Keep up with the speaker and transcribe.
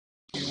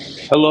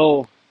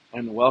Hello,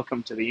 and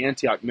welcome to the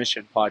Antioch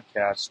Mission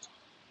Podcast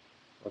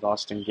with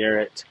Austin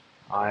Garrett.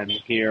 I'm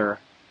here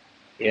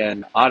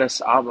in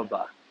Addis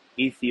Ababa,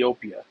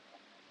 Ethiopia,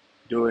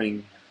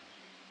 doing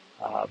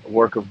the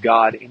work of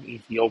God in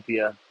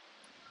Ethiopia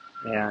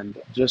and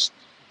just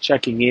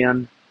checking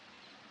in.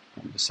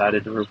 I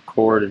decided to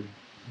record and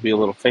be a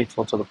little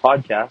faithful to the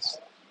podcast.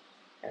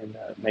 And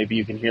maybe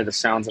you can hear the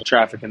sounds of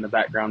traffic in the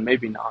background,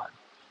 maybe not.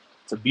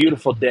 It's a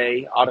beautiful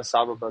day. Addis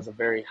Ababa is a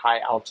very high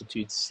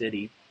altitude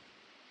city,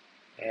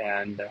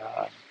 and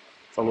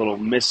it's a little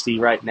misty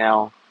right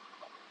now.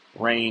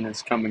 Rain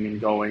is coming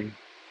and going,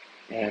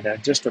 and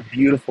just a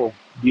beautiful,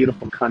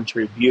 beautiful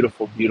country,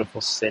 beautiful, beautiful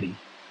city.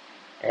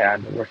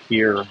 And we're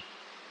here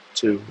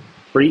to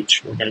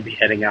preach. We're going to be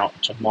heading out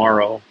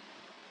tomorrow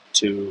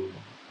to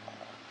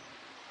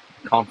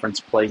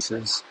conference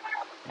places,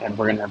 and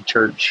we're going to have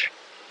church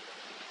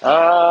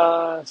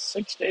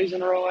 6 days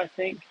in a row, I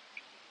think.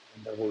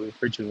 And we'll be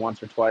preaching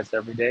once or twice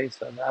every day,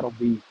 so that'll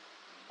be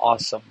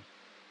awesome.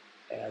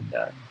 And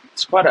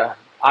it's quite an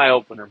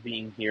eye-opener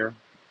being here.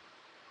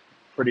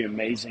 Pretty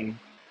amazing.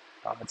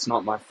 It's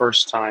not my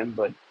first time,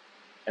 but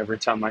every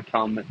time I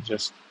come, it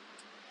just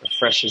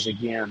refreshes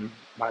again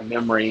my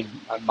memory,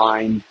 my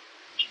mind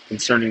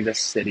concerning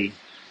this city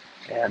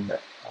and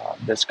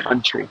this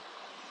country.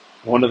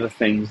 One of the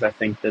things I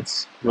think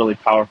that's really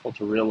powerful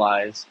to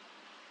realize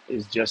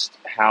is just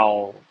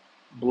how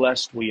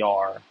blessed we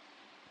are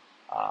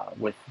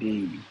with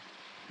the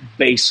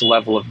base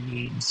level of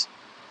needs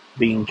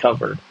being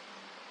covered.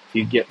 If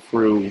you get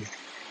through,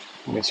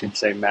 I guess you'd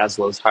say,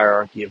 Maslow's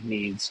hierarchy of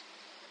needs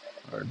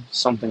or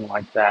something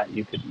like that,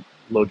 you could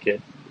look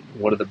at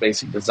what are the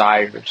basic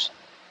desires.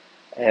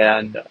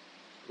 And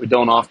we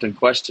don't often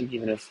question,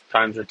 even if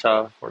times are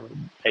tough or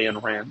paying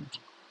rent,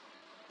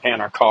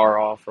 paying our car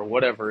off, or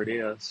whatever it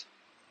is.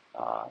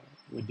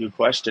 We do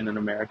question in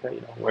America,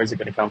 where's it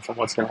going to come from?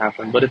 What's going to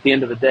happen? But at the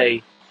end of the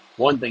day,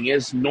 one thing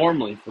is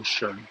normally for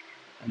sure,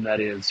 and that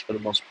is, for the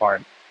most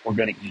part, we're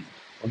going to eat.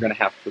 We're going to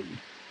have food.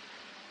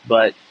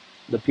 But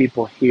the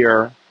people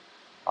here,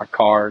 our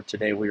car,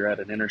 today we were at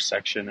an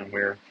intersection and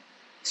we're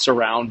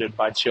surrounded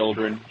by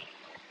children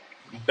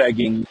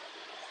begging,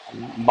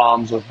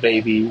 moms with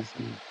babies,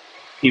 and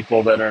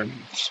people that are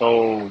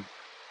so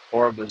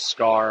horribly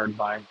scarred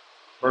by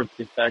birth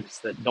defects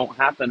that don't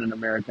happen in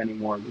America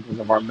anymore because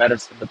of our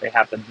medicine, but they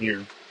happen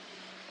here.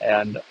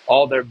 And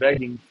all they're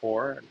begging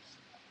for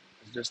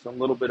is just a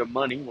little bit of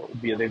money, what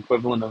would be the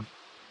equivalent of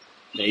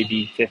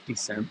maybe 50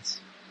 cents,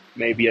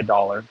 maybe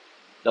 $1.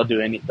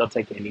 They'll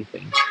take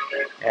anything,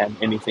 and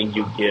anything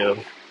you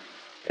give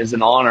is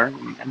an honor.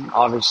 And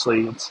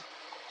obviously it's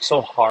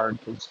so hard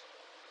because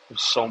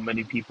there's so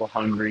many people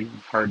hungry and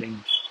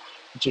hurting.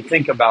 But you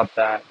think about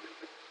that,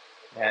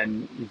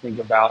 and you think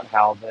about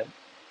how that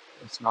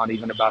it's not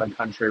even about a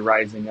country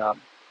rising up,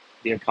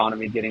 the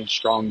economy getting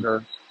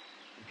stronger,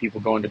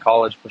 people going to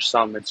college. For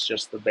some, it's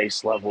just the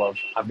base level of,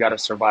 I've got to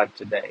survive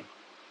today.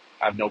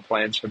 I have no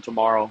plans for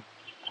tomorrow.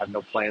 I have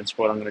no plans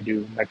for what I'm going to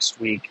do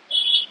next week.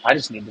 I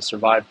just need to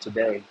survive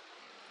today.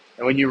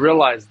 And when you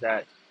realize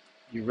that,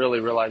 you really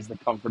realize the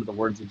comfort of the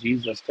words of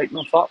Jesus. Take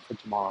no thought for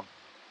tomorrow.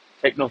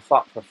 Take no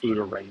thought for food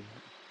or raiment.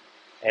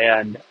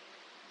 And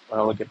when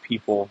I look at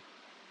people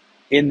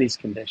in these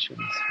conditions,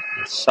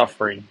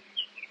 suffering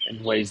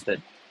in ways that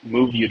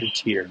move you to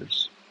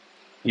tears,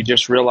 you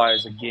just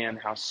realize again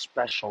how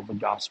special the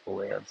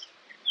gospel is,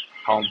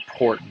 how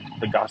important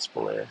the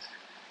gospel is.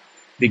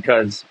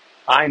 Because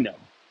I know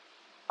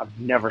I've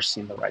never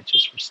seen the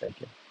righteous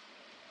forsaken.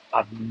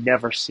 I've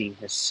never seen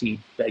his seed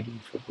begging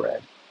for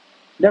bread.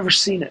 Never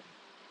seen it.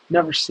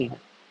 Never seen it.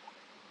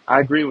 I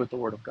agree with the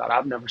word of God.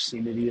 I've never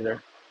seen it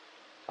either.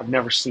 I've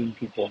never seen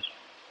people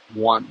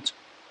want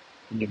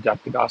when you've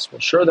got the gospel.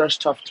 Sure, there's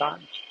tough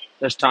times.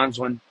 There's times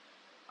when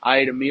I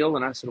ate a meal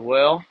and I said,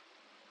 well,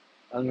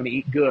 I'm going to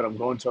eat good. I'm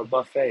going to a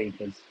buffet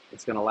because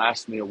it's going to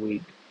last me a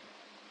week.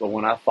 But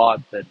when I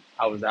thought that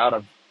I was out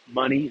of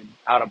money and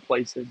out of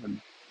places,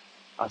 and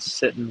I was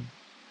sitting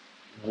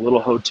in a little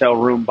hotel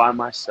room by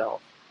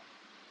myself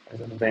as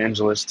an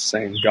evangelist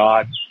saying,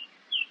 God,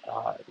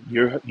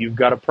 you've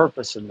got a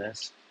purpose in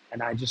this,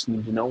 and I just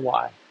need to know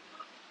why.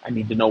 I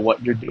need to know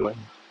what you're doing,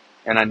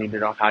 and I need to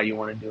know how you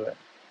want to do it.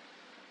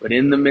 But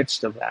in the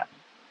midst of that,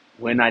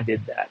 when I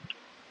did that,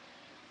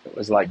 it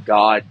was like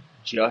God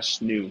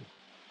just knew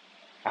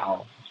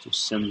how to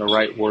send the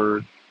right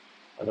word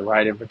or the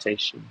right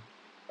invitation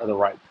or the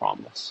right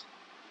promise.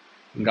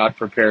 And God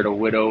prepared a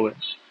widow and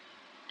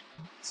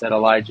said,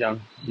 Elijah,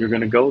 you're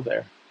going to go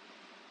there.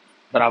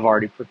 But I've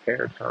already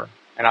prepared her,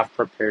 and I've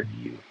prepared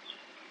you.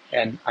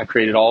 And I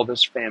created all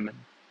this famine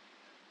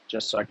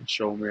just so I could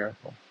show a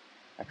miracle.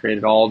 I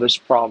created all this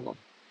problem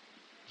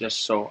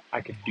just so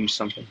I could do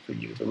something for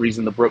you. The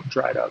reason the brook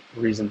dried up, the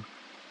reason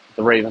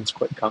the ravens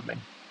quit coming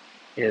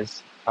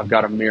is I've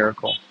got a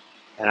miracle,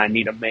 and I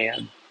need a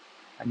man.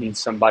 I need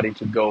somebody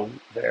to go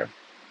there.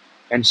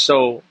 And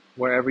so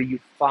wherever you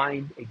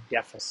find a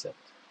deficit,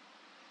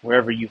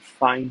 wherever you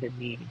find a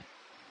need,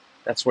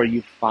 that's where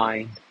you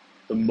find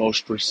the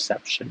most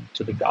reception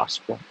to the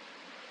gospel.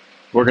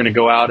 We're going to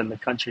go out in the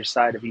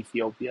countryside of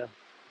Ethiopia.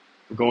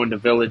 We're going to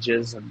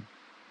villages, and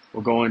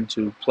we're going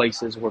to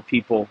places where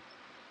people,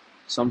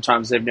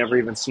 sometimes they've never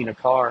even seen a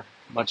car,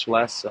 much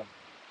less a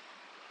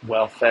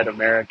well-fed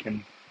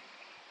American.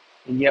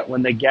 And yet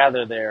when they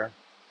gather there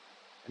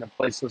in a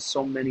place with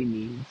so many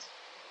needs,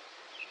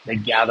 they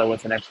gather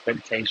with an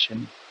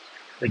expectation.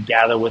 They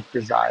gather with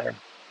desire.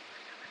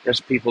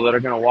 There's people that are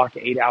going to walk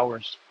 8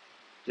 hours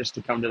just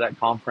to come to that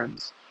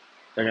conference.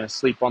 They're going to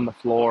sleep on the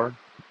floor,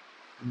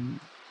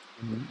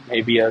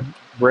 maybe a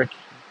brick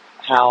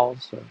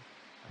house or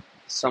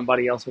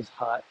somebody else's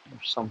hut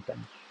or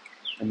something.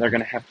 And they're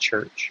going to have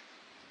church.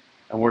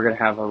 And we're going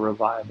to have a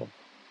revival.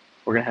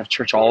 We're going to have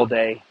church all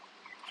day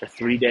for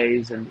 3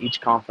 days in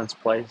each conference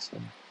place.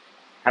 And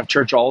have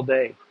church all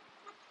day.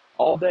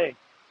 All day.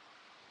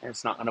 And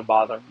it's not going to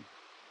bother them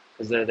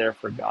because they're there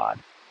for God.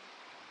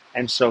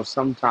 And so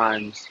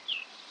sometimes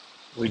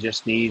we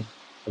just need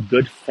a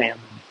good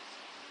family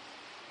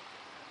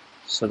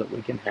so that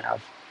we can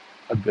have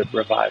a good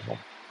revival.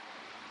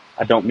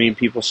 I don't mean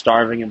people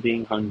starving and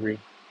being hungry,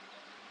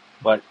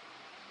 but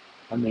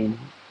I mean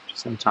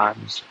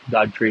sometimes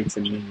God creates a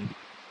need.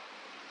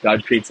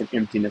 God creates an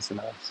emptiness in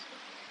us.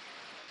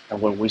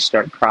 And when we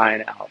start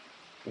crying out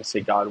and say,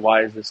 God,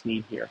 why is this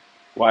need here?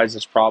 Why is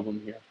this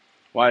problem here?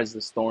 Why is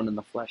this thorn in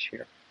the flesh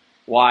here?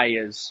 Why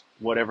is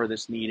whatever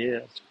this need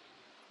is?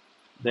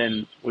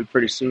 Then we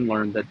pretty soon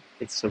learn that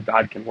it's so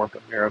God can work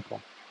a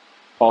miracle.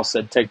 Paul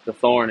said, take the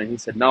thorn. And he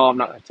said, no, I'm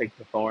not going to take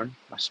the thorn.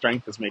 My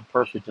strength is made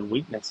perfect in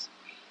weakness.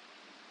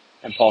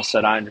 And Paul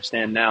said, I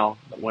understand now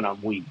that when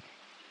I'm weak,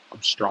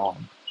 I'm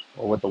strong.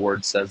 Or what the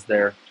word says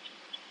there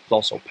is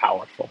also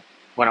powerful.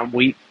 When I'm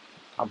weak,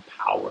 I'm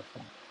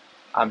powerful.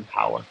 I'm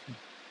powerful.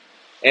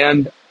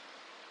 And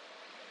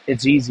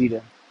it's easy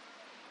to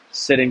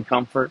sit in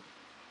comfort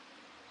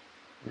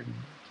and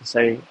to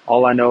say,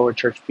 all I know are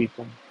church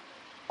people.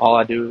 All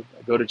I do,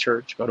 I go to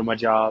church, go to my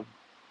job,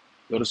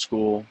 go to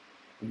school,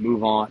 and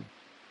move on.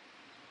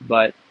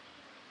 But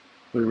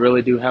we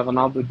really do have an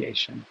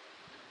obligation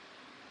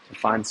to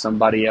find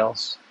somebody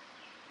else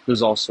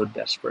who's also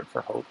desperate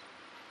for hope,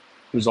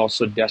 who's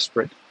also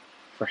desperate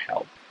for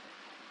help.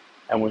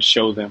 And we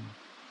show them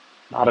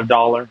not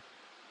 $1,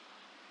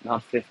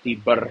 not 50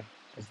 birr,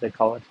 as they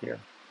call it here.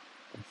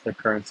 It's their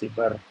currency,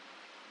 birr.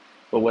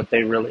 But what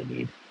they really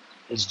need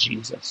is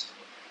Jesus.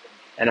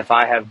 And if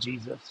I have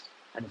Jesus,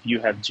 and if you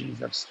have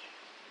Jesus,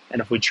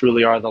 and if we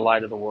truly are the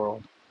light of the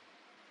world,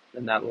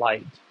 then that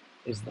light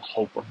is the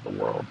hope of the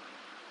world,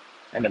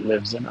 and it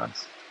lives in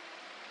us.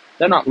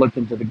 They're not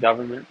looking to the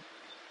government.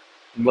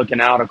 I'm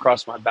looking out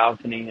across my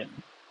balcony at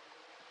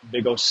the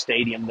big old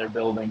stadium they're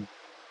building.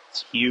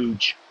 It's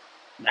huge,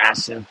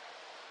 massive.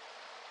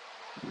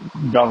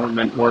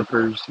 Government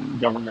workers and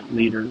government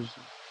leaders,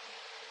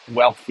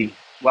 wealthy,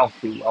 while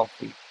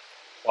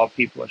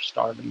people are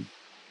starving.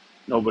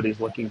 Nobody's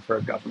looking for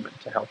a government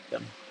to help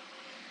them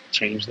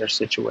change their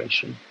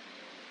situation.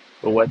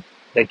 But what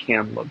they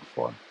can look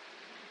for,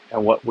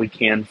 and what we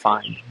can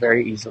find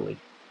very easily,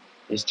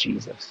 is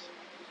Jesus.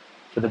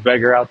 For the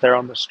beggar out there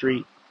on the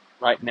street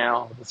right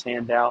now with his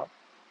hand out,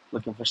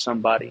 looking for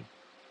somebody.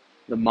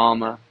 The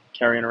mama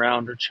carrying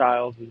around her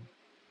child who,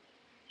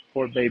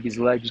 poor baby's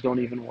legs don't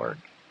even work.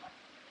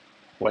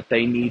 What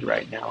they need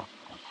right now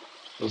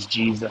is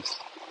Jesus.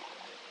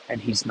 And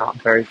he's not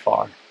very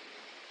far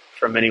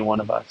from any one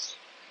of us.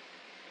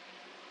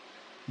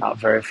 Not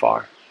very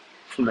far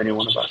from any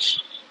one of us.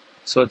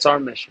 So it's our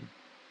mission.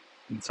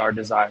 It's our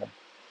desire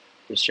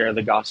to share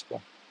the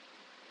gospel.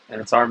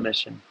 And it's our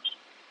mission.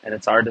 And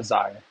it's our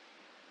desire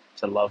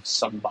to love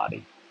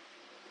somebody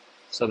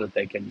so that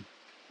they can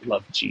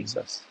love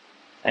Jesus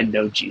and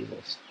know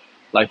Jesus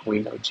like we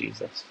know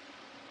Jesus.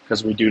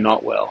 Because we do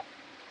not well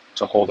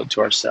to hold it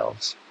to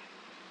ourselves.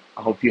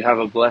 I hope you have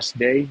a blessed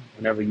day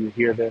whenever you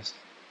hear this.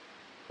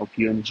 Hope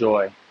you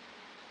enjoy.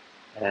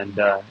 And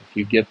if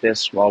you get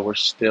this while we're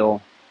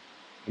still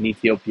in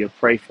Ethiopia,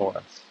 pray for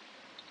us.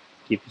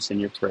 Keep us in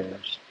your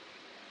prayers.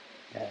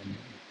 And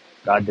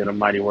God did a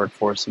mighty work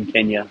for us in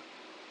Kenya.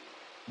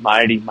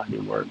 Mighty, mighty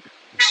work.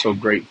 I'm so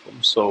grateful.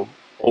 I'm so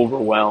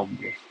overwhelmed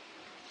with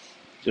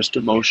just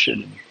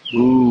emotion and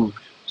moved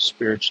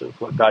spiritually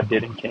with what God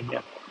did in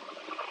Kenya.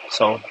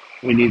 So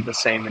we need the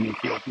same in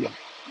Ethiopia.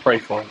 Pray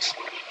for us.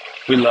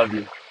 We love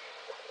you.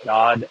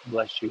 God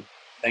bless you.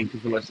 Thank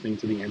you for listening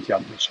to the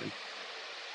Antioch Mission.